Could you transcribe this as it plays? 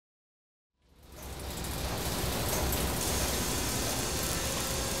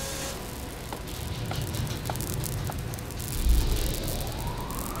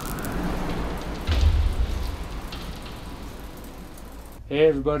Hey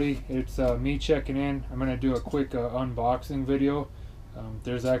everybody, it's me checking in. I'm going to do a quick unboxing video.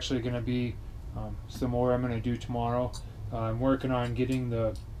 There's actually going to be some more I'm going to do tomorrow. I'm working on getting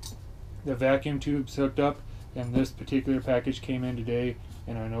the vacuum tubes hooked up, and this particular package came in today,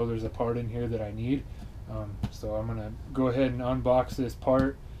 and I know there's a part in here that I need. So I'm going to go ahead and unbox this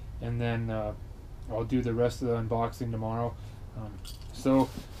part, and then I'll do the rest of the unboxing tomorrow. So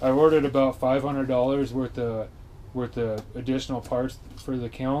I ordered about $500 worth of additional parts for the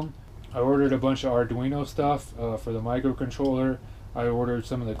kiln. I ordered a bunch of Arduino stuff for the microcontroller. I ordered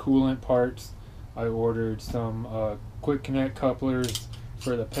some of the coolant parts. I ordered some quick connect couplers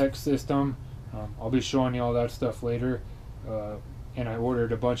for the PEX system. I'll be showing you all that stuff later. And I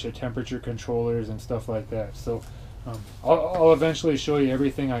ordered a bunch of temperature controllers and stuff like that. So I'll eventually show you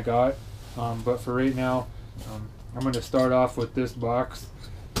everything I got. But for right now, I'm going to start off with this box.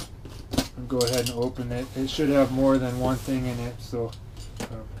 Go ahead and open it. It should have more than one thing in it, so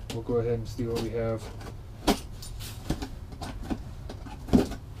we'll go ahead and see what we have.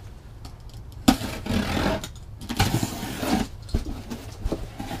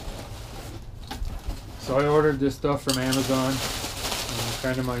 So I ordered this stuff from Amazon,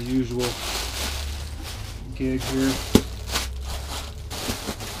 kind of my usual gig here.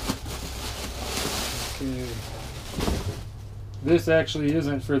 Okay. This actually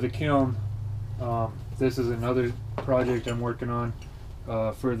isn't for the kiln. This is another project I'm working on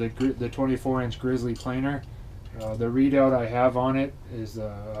for the 24-inch Grizzly planer. The readout I have on it is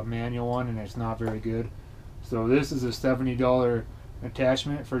a manual one, and it's not very good. So this is a $70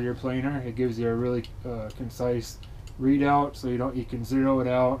 attachment for your planer. It gives you a really concise readout, so you can zero it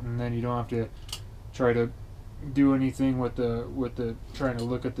out, and then you don't have to try to do anything with the trying to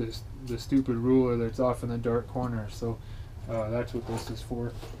look at the stupid ruler that's off in the dark corner. So that's what this is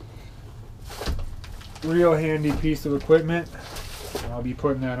for. Real handy piece of equipment. I'll be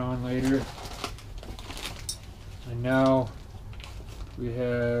putting that on later. And now we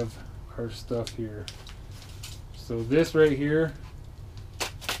have our stuff here. So this right here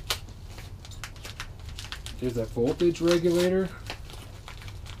is a voltage regulator.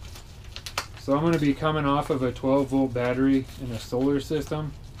 So I'm going to be coming off of a 12-volt battery in a solar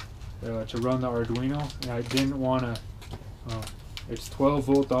system to run the Arduino, and I didn't want to it's 12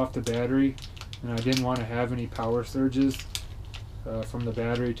 volt off the battery, and I didn't want to have any power surges from the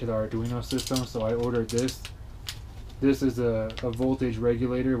battery to the Arduino system, so I ordered this. This is a voltage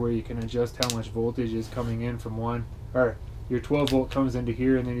regulator where you can adjust how much voltage is coming in from one, or your 12 volt comes into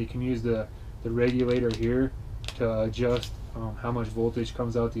here, and then you can use the regulator here to adjust how much voltage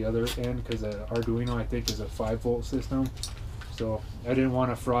comes out the other end, because the Arduino, I think, is a 5-volt system. So I didn't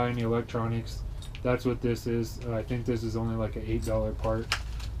want to fry any electronics. That's what this is. I think this is only like an $8 part.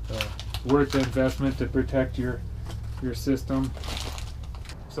 Worth the investment to protect your system.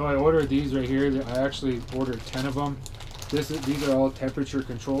 So I ordered these right here. I actually ordered 10 of them. These are all temperature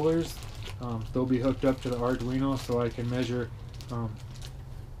controllers. They'll be hooked up to the Arduino, so I can measure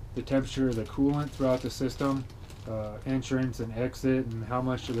the temperature of the coolant throughout the system, entrance and exit, and how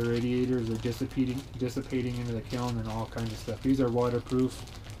much of the radiators are dissipating into the kiln, and all kinds of stuff. These are waterproof.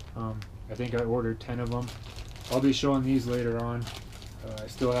 I think I ordered 10 of them. I'll be showing these later on. I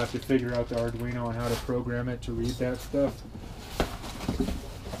still have to figure out the Arduino and how to program it to read that stuff.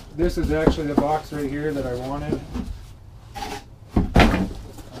 This is actually the box right here that I wanted.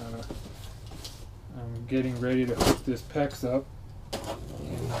 I'm getting ready to hook this PEX up.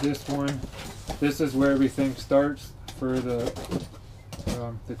 And this is where everything starts for the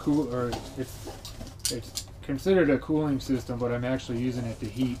cool, or it's considered a cooling system, but I'm actually using it to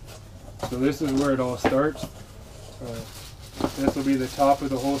heat. So this is where it all starts. This will be the top of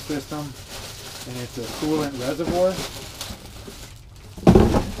the whole system, and it's a coolant reservoir.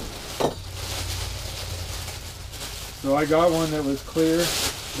 So I got one that was clear.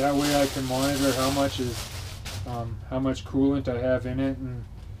 That way I can monitor how much coolant I have in it, and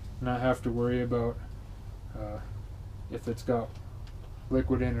not have to worry about if it's got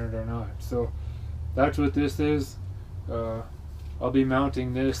liquid in it or not. So that's what this is. I'll be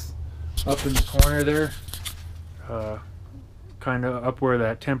mounting this up in the corner there, kind of up where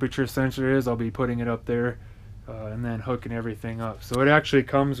that temperature sensor is. I'll be putting it up there, and then hooking everything up. So it actually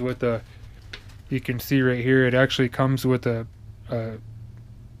comes with you can see right here, it actually comes with a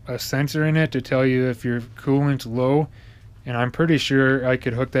sensor in it to tell you if your coolant's low, and I'm pretty sure I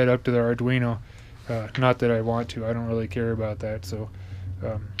could hook that up to the Arduino. Not that I want to, I don't really care about that. So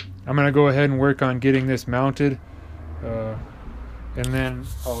I'm going to go ahead and work on getting this mounted, and then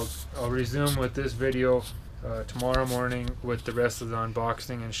I'll resume with this video tomorrow morning with the rest of the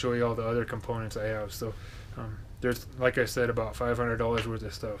unboxing and show you all the other components I have. So there's, like I said, about $500 worth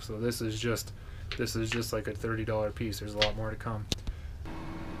of stuff. So this is just like a $30 piece. There's a lot more to come.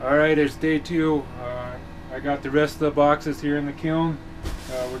 All right, it's day 2. I got the rest of the boxes here in the kiln.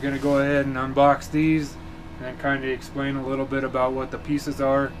 We're gonna go ahead and unbox these and kind of explain a little bit about what the pieces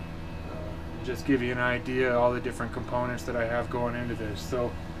are. Just give you an idea of all the different components that I have going into this.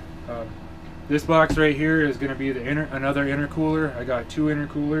 So this box right here is going to be the another intercooler. I got 2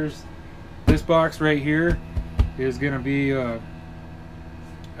 intercoolers. This box right here is going to be a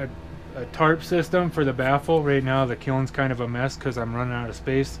tarp system for the baffle. Right now the kiln's kind of a mess because I'm running out of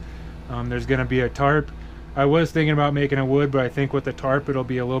space. There's going to be a tarp. I was thinking about making a wood, but I think with the tarp it'll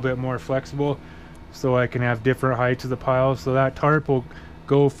be a little bit more flexible, so I can have different heights of the pile. So that tarp will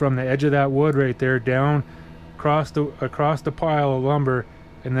go from the edge of that wood right there down across the pile of lumber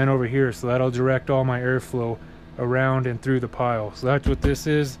and then over here. So that'll direct all my airflow around and through the pile. So that's what this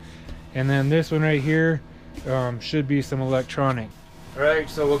is. And then this one right here should be some electronic. Alright,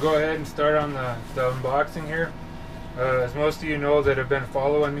 so we'll go ahead and start on the unboxing here. As most of you know that have been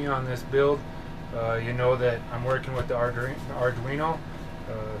following me on this build, you know that I'm working with the Arduino.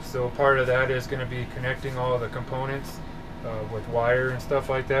 So part of that is going to be connecting all the components with wire and stuff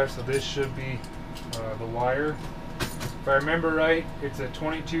like that. So this should be the wire. If I remember right, it's a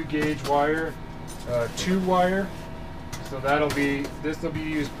 22 gauge wire, 2 wire. So this will be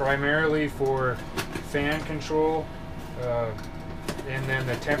used primarily for fan control, and then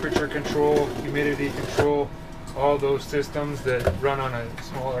the temperature control, humidity control, all those systems that run on a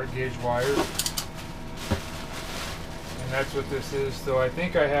smaller gauge wire. And that's what this is. So I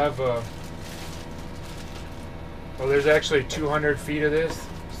think I have well, there's actually 200 feet of this.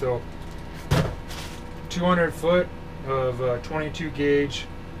 So 200 foot of 22 gauge.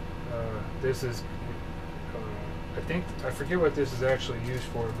 This is I forget what this is actually used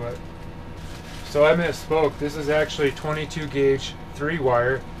for, but so I misspoke. This is actually 22 gauge 3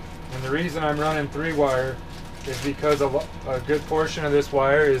 wire, and the reason I'm running 3 wire is because a good portion of this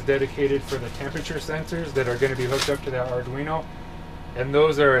wire is dedicated for the temperature sensors that are going to be hooked up to that Arduino, and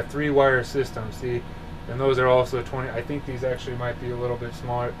those are a 3 wire system. See, and those are also 20. I think these actually might be a little bit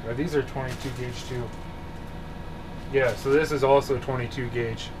smaller. These are 22 gauge too. Yeah, so this is also 22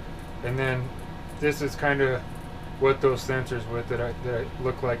 gauge, and then this is kind of what those sensors with that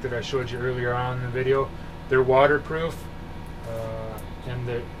look like that I showed you earlier on in the video. They're waterproof, and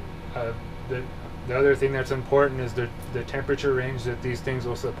the other thing that's important is the temperature range that these things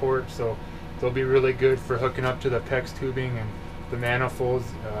will support. So they'll be really good for hooking up to the PEX tubing and the manifolds,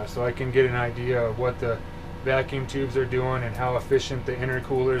 so I can get an idea of what the vacuum tubes are doing and how efficient the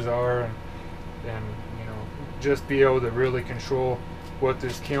intercoolers are, and you know, just be able to really control what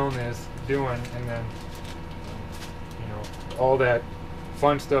this kiln is doing. And then all that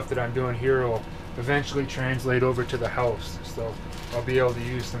fun stuff that I'm doing here will eventually translate over to the house. So I'll be able to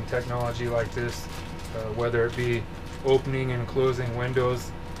use some technology like this, whether it be opening and closing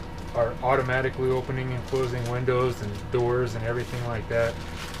windows, or automatically opening and closing windows and doors and everything like that,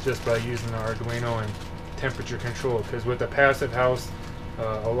 just by using the Arduino and temperature control. Because with a passive house,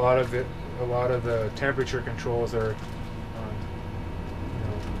 a lot of the temperature controls are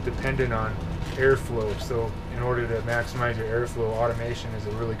dependent on airflow. So in order to maximize your airflow, automation is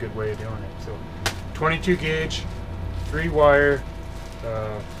a really good way of doing it. So 22 gauge 3 wire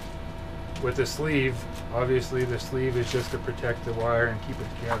with a sleeve. Obviously the sleeve is just to protect the wire and keep it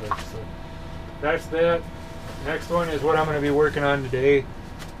together. So that's that. Next one is what I'm going to be working on today.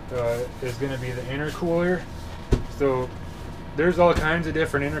 Is going to be the intercooler. So there's all kinds of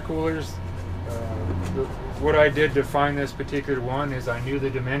different intercoolers. What I did to find this particular one is I knew the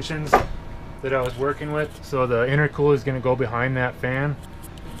dimensions that I was working with. So the intercooler is going to go behind that fan.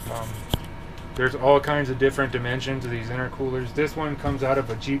 There's all kinds of different dimensions of these intercoolers. This one comes out of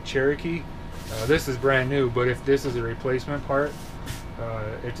a Jeep Cherokee. This is brand new, but if this is a replacement part,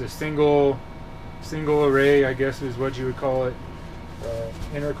 it's a single array, I guess is what you would call it,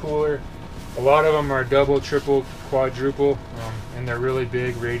 intercooler. A lot of them are double, triple, quadruple, and they're really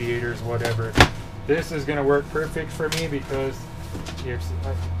big radiators, whatever. This is going to work perfect for me because it's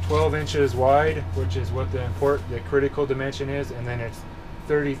 12 inches wide, which is what the critical dimension is, and then it's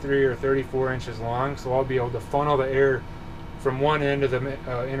 33 or 34 inches long. So I'll be able to funnel the air from one end of the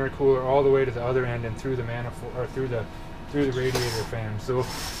intercooler all the way to the other end and through the manifold, or through the radiator fan. So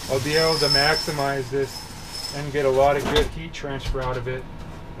I'll be able to maximize this and get a lot of good heat transfer out of it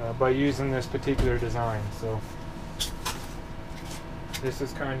by using this particular design. So this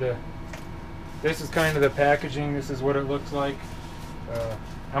is kind of the packaging. This is what it looks like.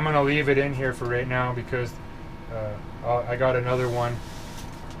 I'm going to leave it in here for right now because I got another one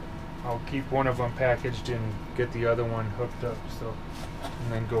I'll keep one of them packaged and get the other one hooked up. So,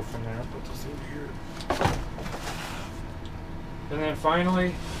 and then go from there. I'll put this over here. And then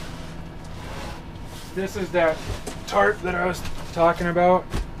finally, this is that tarp that I was talking about.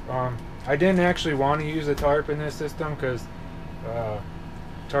 I didn't actually want to use a tarp in this system because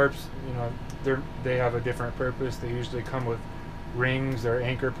tarps, you know, they have a different purpose. They usually come with rings or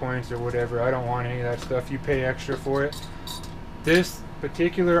anchor points or whatever. I don't want any of that stuff. You pay extra for it. This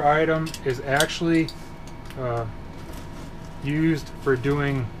particular item is actually used for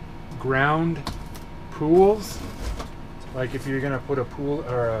doing ground pools. Like if you're gonna put a pool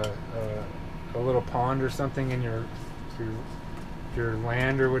or a little pond or something in your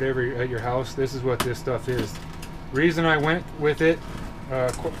land or whatever at your house, this is what this stuff is. Reason I went with it,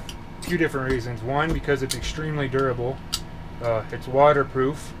 a few different reasons. One, because it's extremely durable, it's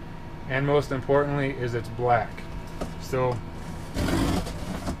waterproof, and most importantly is it's black. So,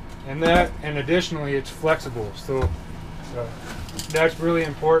 and additionally it's flexible. So that's really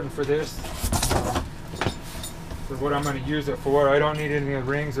important for this. For what I'm going to use it for. I don't need any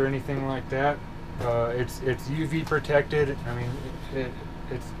rings or anything like that. It's UV protected. I mean,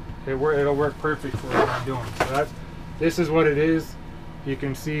 it'll work perfect for what I'm doing. So this is what it is. You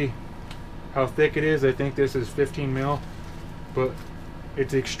can see how thick it is. I think this is 15 mil, but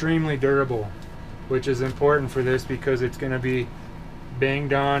it's extremely durable, which is important for this because it's going to be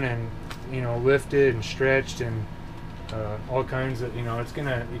banged on and, you know, lifted and stretched and all kinds of, you know, it's going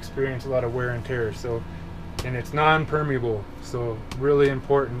to experience a lot of wear and tear. So, and it's non-permeable, so really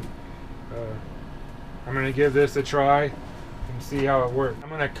important. I'm going to give this a try and see how it works. I'm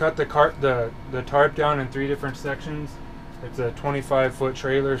going to cut the tarp down in 3 different sections. It's a 25-foot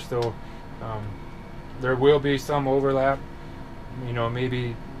trailer, so there will be some overlap. You know,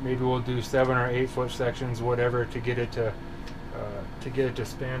 maybe we'll do 7 or 8 foot sections, whatever, to get it to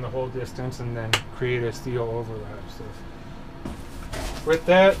span the whole distance and then create a steel overlap. So with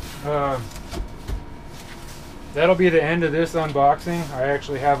that. That'll be the end of this unboxing. I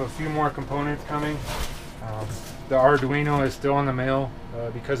actually have a few more components coming. The Arduino is still in the mail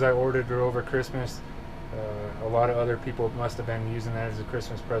because I ordered it over Christmas. A lot of other people must have been using that as a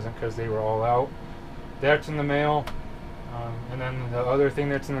Christmas present because they were all out. That's in the mail. And then the other thing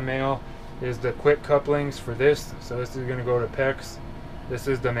that's in the mail is the quick couplings for this. So this is going to go to PEX. This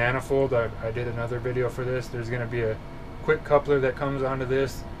is the manifold. I did another video for this. There's going to be a quick coupler that comes onto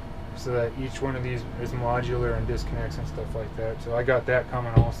this, so that each one of these is modular and disconnects and stuff like that. So I got that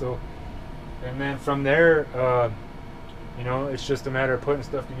coming also. And then from there, you know, it's just a matter of putting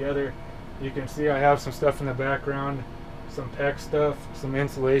stuff together. You can see I have some stuff in the background, some PEX stuff, some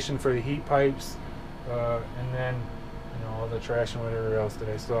insulation for the heat pipes, and then, you know, all the trash and whatever else that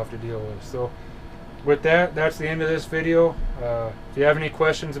I still have to deal with. So with that, that's the end of this video. If you have any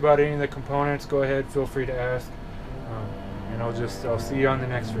questions about any of the components, go ahead, feel free to ask. And I'll see you on the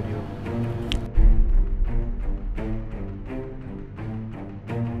next video.